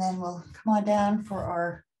like, and then we'll come on down for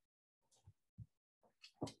our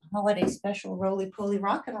holiday special roly-poly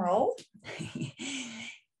rock and roll.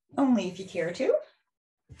 Only if you care to.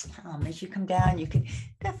 As you come down, you can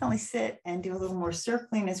definitely sit and do a little more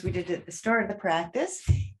circling as we did at the start of the practice.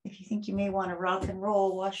 If you think you may want to rock and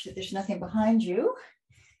roll, watch that there's nothing behind you.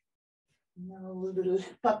 No little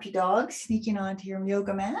puppy dog sneaking onto your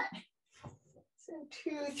yoga mat. So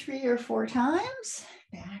 2, 3, or 4 times,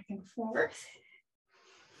 back and forth.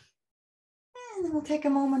 And then we'll take a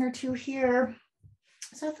moment or two here.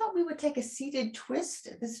 So I thought we would take a seated twist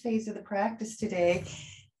at this phase of the practice today.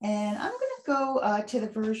 And I'm going to go to the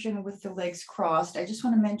version with the legs crossed. I just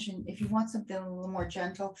want to mention, if you want something a little more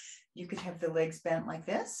gentle, you could have the legs bent like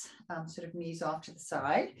this, sort of knees off to the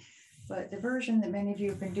side. But the version that many of you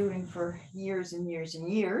have been doing for years and years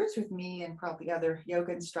and years with me and probably other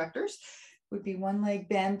yoga instructors would be one leg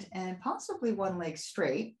bent and possibly one leg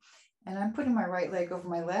straight. And I'm putting my right leg over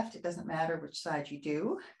my left. It doesn't matter which side you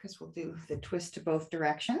do because we'll do the twist to both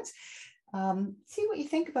directions. See what you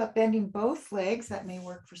think about bending both legs. That may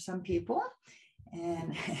work for some people.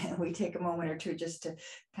 And we take a moment or two just to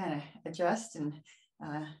kind of adjust and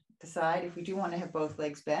decide if we do want to have both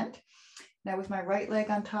legs bent. Now with my right leg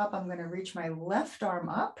on top, I'm going to reach my left arm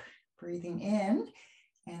up, breathing in,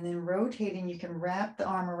 and then rotating. You can wrap the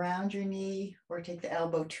arm around your knee or take the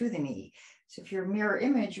elbow to the knee. So if you're a mirror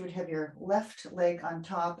image, you would have your left leg on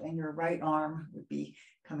top and your right arm would be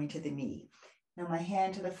coming to the knee. Now my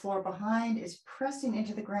hand to the floor behind is pressing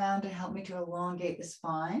into the ground to help me to elongate the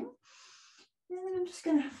spine. And then I'm just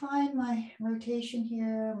going to find my rotation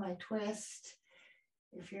here, my twist.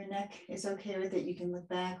 If your neck is okay with it, you can look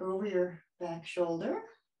back over your back shoulder.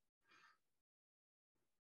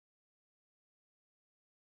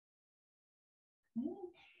 Okay.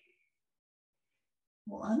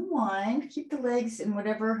 We'll unwind, keep the legs in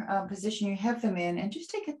whatever position you have them in, and just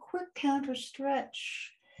take a quick counter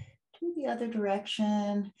stretch to the other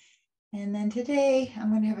direction. And then today, I'm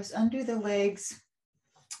going to have us undo the legs.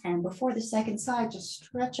 And before the second side, just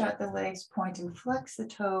stretch out the legs, point and flex the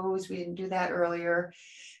toes. We didn't do that earlier.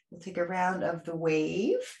 We'll take a round of the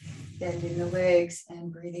wave, bending the legs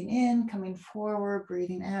and breathing in, coming forward,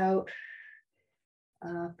 breathing out,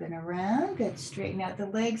 up and around. Good, straighten out the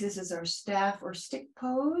legs. This is our staff or stick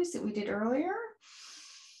pose that we did earlier.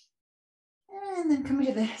 And then coming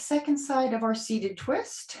to the second side of our seated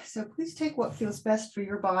twist. So please take what feels best for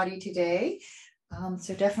your body today.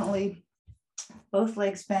 So definitely both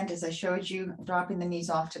legs bent, as I showed you, dropping the knees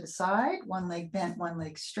off to the side, one leg bent, one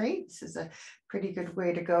leg straight. This is a pretty good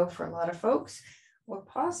way to go for a lot of folks. Or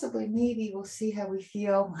possibly, maybe we'll see how we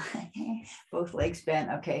feel. Both legs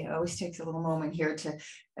bent. Okay, it always takes a little moment here to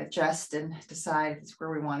adjust and decide if it's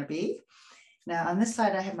where we want to be. Now on this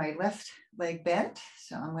side, I have my left leg bent.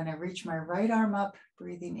 So I'm going to reach my right arm up,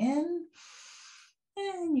 breathing in.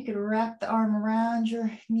 And you can wrap the arm around your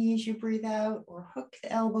knee as you breathe out, or hook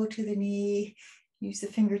the elbow to the knee. Use the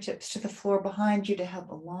fingertips to the floor behind you to help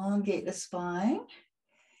elongate the spine.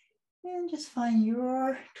 And just find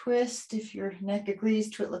your twist. If your neck agrees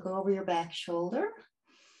to it, look over your back shoulder.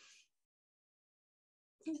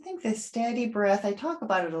 I think the steady breath, I talk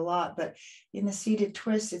about it a lot, but in the seated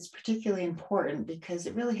twist, it's particularly important because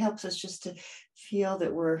it really helps us just to feel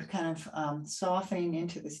that we're kind of softening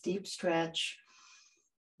into this deep stretch,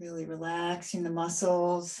 really relaxing the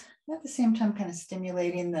muscles, at the same time kind of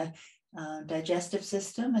stimulating the digestive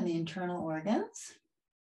system and the internal organs.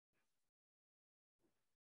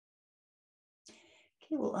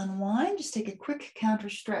 Okay, we'll unwind, just take a quick counter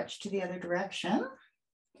stretch to the other direction.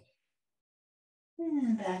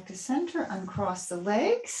 And back to center, uncross the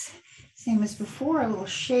legs. Same as before, a little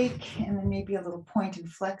shake and then maybe a little point and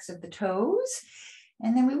flex of the toes.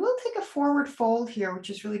 And then we will take a forward fold here,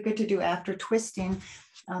 which is really good to do after twisting.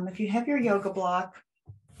 If you have your yoga block,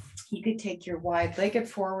 you could take your wide-legged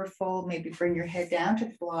forward fold, maybe bring your head down to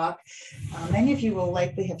the block. Many of you will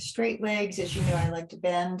likely have straight legs. As you know, I like to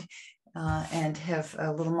bend and have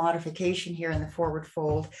a little modification here in the forward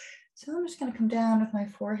fold. So I'm just going to come down with my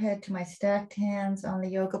forehead to my stacked hands on the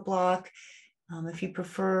yoga block. If you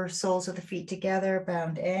prefer soles of the feet together,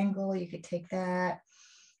 bound angle, you could take that.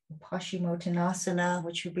 Paschimottanasana,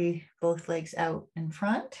 which would be both legs out in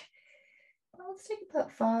front. Let's take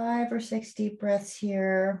about 5 or 6 deep breaths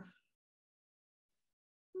here.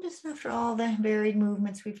 And just after all the varied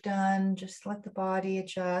movements we've done, just let the body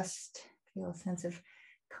adjust, feel a sense of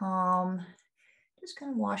calm, just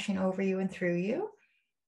kind of washing over you and through you.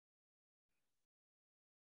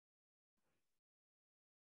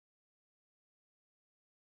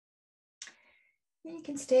 And you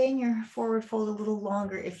can stay in your forward fold a little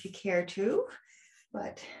longer if you care to,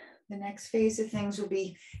 but the next phase of things will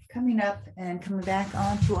be coming up and coming back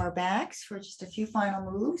onto our backs for just a few final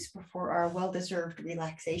moves before our well-deserved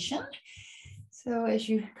relaxation. So as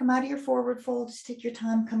you come out of your forward fold, just take your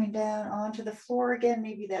time coming down onto the floor again,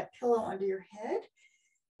 maybe that pillow under your head.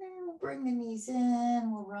 And we'll bring the knees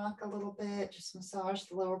in, we'll rock a little bit, just massage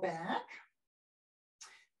the lower back.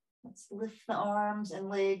 Let's lift the arms and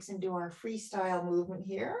legs and do our freestyle movement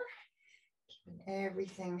here. Keeping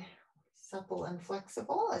everything supple and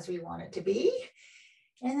flexible as we want it to be.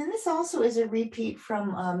 And then this also is a repeat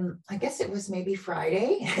from, I guess it was maybe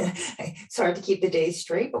Friday. It's hard to keep the days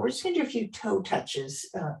straight, but we're just going to do a few toe touches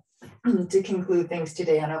to conclude things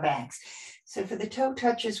today on our backs. So for the toe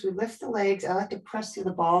touches, we lift the legs. I like to press through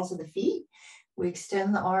the balls of the feet. We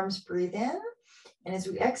extend the arms, breathe in. And as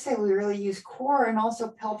we exhale, we really use core and also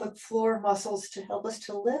pelvic floor muscles to help us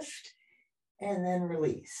to lift and then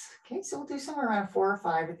release. Okay, so we'll do somewhere around 4 or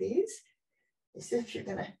 5 of these. As if you're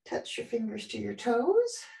gonna touch your fingers to your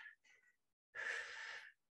toes.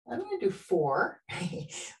 I'm gonna do 4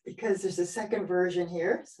 because there's a second version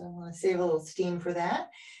here. So I'm gonna save a little steam for that.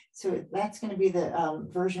 So that's going to be the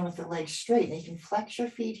version with the legs straight. And you can flex your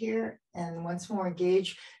feet here and once more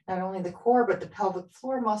engage not only the core, but the pelvic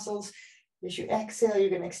floor muscles. As you exhale, you're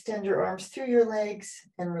going to extend your arms through your legs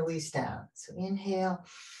and release down. So inhale,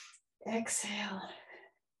 exhale.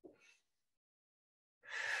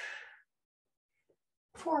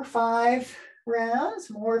 4 or 5 rounds,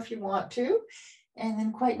 more if you want to. And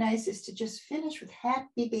then quite nice is to just finish with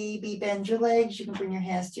happy baby. Bend your legs. You can bring your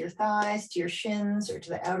hands to your thighs, to your shins, or to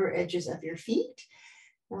the outer edges of your feet.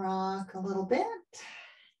 Rock a little bit.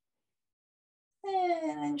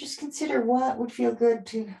 And then just consider what would feel good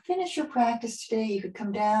to finish your practice today. You could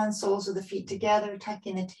come down, soles of the feet together,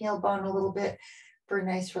 tucking the tailbone a little bit for a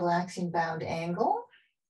nice relaxing bound angle.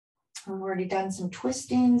 We've already done some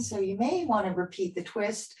twisting, so you may want to repeat the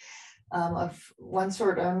twist of one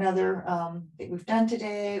sort or another that we've done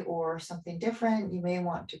today, or something different. You may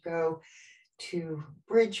want to go to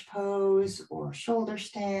bridge pose or shoulder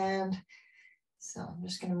stand. So I'm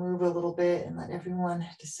just going to move a little bit and let everyone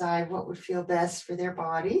decide what would feel best for their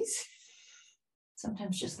bodies.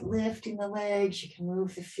 Sometimes just lifting the legs, you can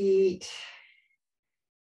move the feet.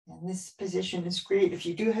 And this position is great. If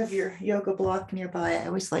you do have your yoga block nearby, I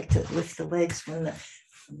always like to lift the legs when the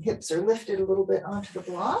hips are lifted a little bit onto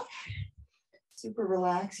the block. Super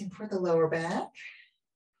relaxing for the lower back.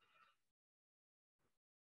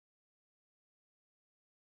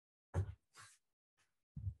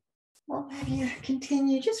 We'll have you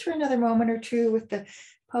continue just for another moment or two with the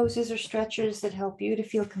poses or stretches that help you to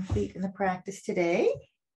feel complete in the practice today.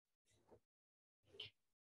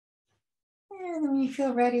 And then when you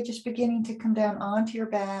feel ready, just beginning to come down onto your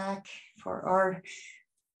back for our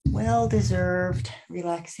well-deserved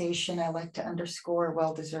relaxation. I like to underscore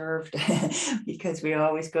well-deserved because we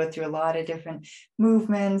always go through a lot of different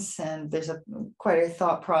movements, and there's quite a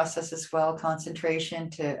thought process as well, concentration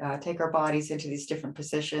to take our bodies into these different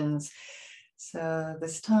positions. So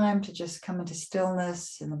this time to just come into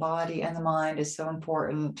stillness in the body and the mind is so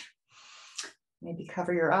important. Maybe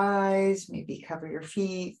cover your eyes, maybe cover your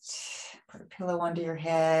feet, put a pillow under your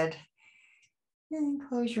head. And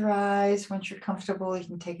close your eyes. Once you're comfortable, you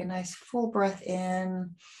can take a nice full breath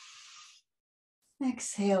in.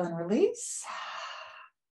 Exhale and release.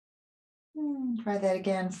 And try that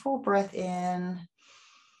again. Full breath in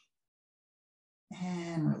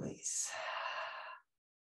and release.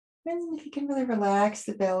 And if you can really relax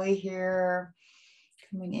the belly here,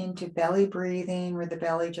 coming into belly breathing, where the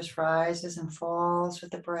belly just rises and falls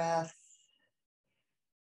with the breath.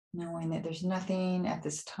 Knowing that there's nothing at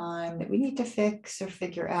this time that we need to fix or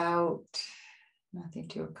figure out, nothing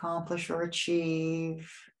to accomplish or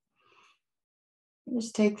achieve.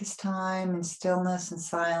 Just take this time in stillness and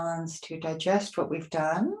silence to digest what we've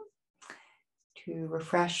done, to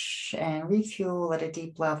refresh and refuel at a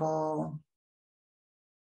deep level.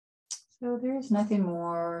 So there's nothing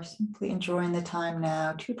more, simply enjoying the time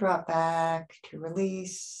now to drop back, to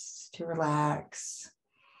release, to relax.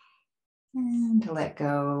 And to let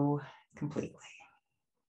go completely.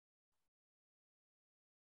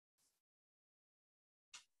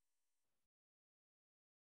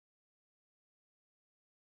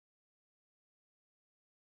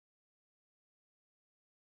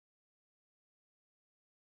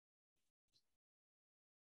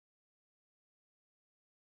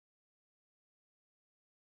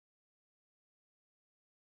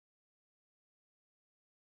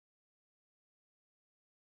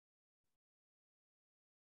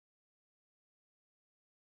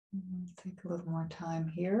 Take a little more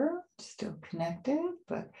time here, still connected,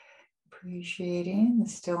 but appreciating the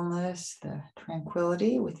stillness, the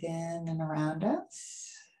tranquility within and around us.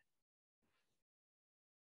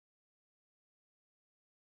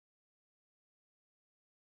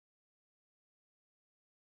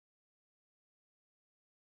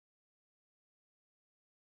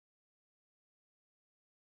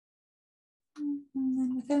 And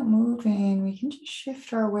then without moving, we can just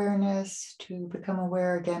shift our awareness to become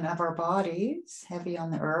aware again of our bodies, heavy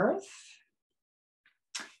on the earth.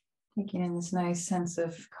 Taking in this nice sense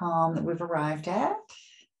of calm that we've arrived at.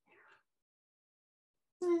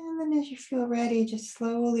 And then as you feel ready, just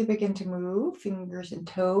slowly begin to move fingers and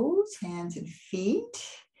toes, hands and feet.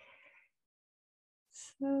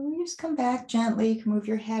 So you just come back gently. You can move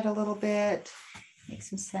your head a little bit, make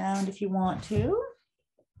some sound if you want to.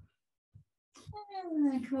 And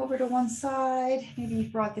then come over to one side. Maybe you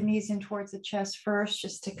brought the knees in towards the chest first,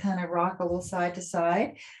 just to kind of rock a little side to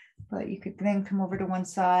side. But you could then come over to one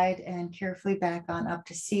side and carefully back on up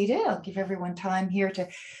to seated. I'll give everyone time here to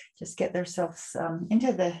just get themselves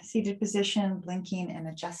into the seated position, blinking and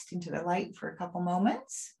adjusting to the light for a couple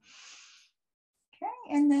moments.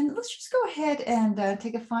 Okay, and then let's just go ahead and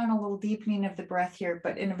take a final little deepening of the breath here,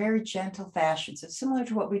 but in a very gentle fashion. So similar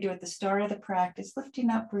to what we do at the start of the practice, lifting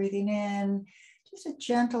up, breathing in, just a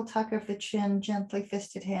gentle tuck of the chin, gently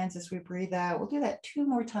fisted hands as we breathe out. We'll do that 2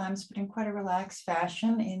 more times, but in quite a relaxed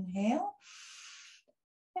fashion. Inhale,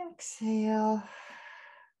 exhale,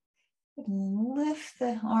 and lift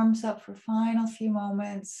the arms up for final few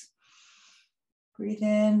moments. Breathe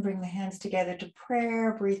in, bring the hands together to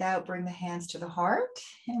prayer. Breathe out, bring the hands to the heart.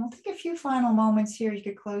 And we'll take a few final moments here. You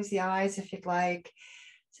could close the eyes if you'd like.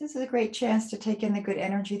 This is a great chance to take in the good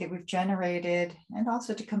energy that we've generated and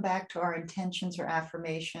also to come back to our intentions or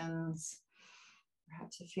affirmations.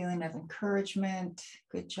 Perhaps a feeling of encouragement,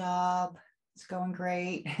 good job, it's going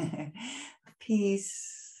great, of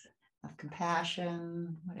peace, of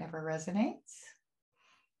compassion, whatever resonates.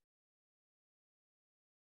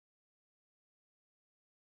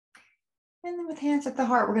 And then with hands at the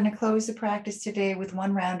heart, we're going to close the practice today with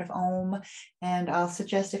 1 round of Om. And I'll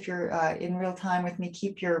suggest if you're in real time with me,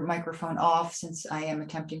 keep your microphone off since I am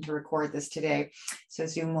attempting to record this today. So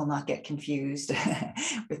Zoom will not get confused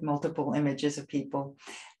with multiple images of people.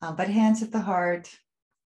 But hands at the heart.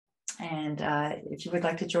 And if you would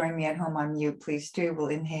like to join me at home on mute, please do. We'll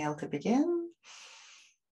inhale to begin.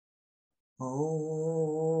 Oh.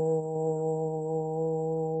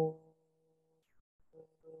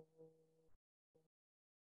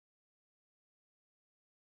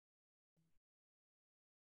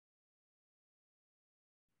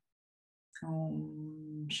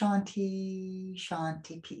 Shanti,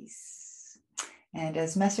 Shanti, peace. And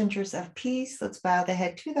as messengers of peace, let's bow the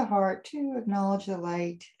head to the heart to acknowledge the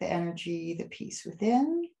light, the energy, the peace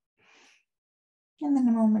within. And then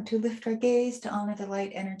a moment to lift our gaze to honor the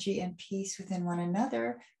light, energy, and peace within one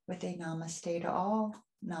another with a namaste to all.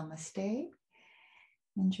 Namaste.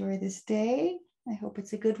 Enjoy this day. I hope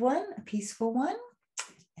it's a good one, a peaceful one.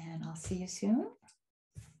 And I'll see you soon.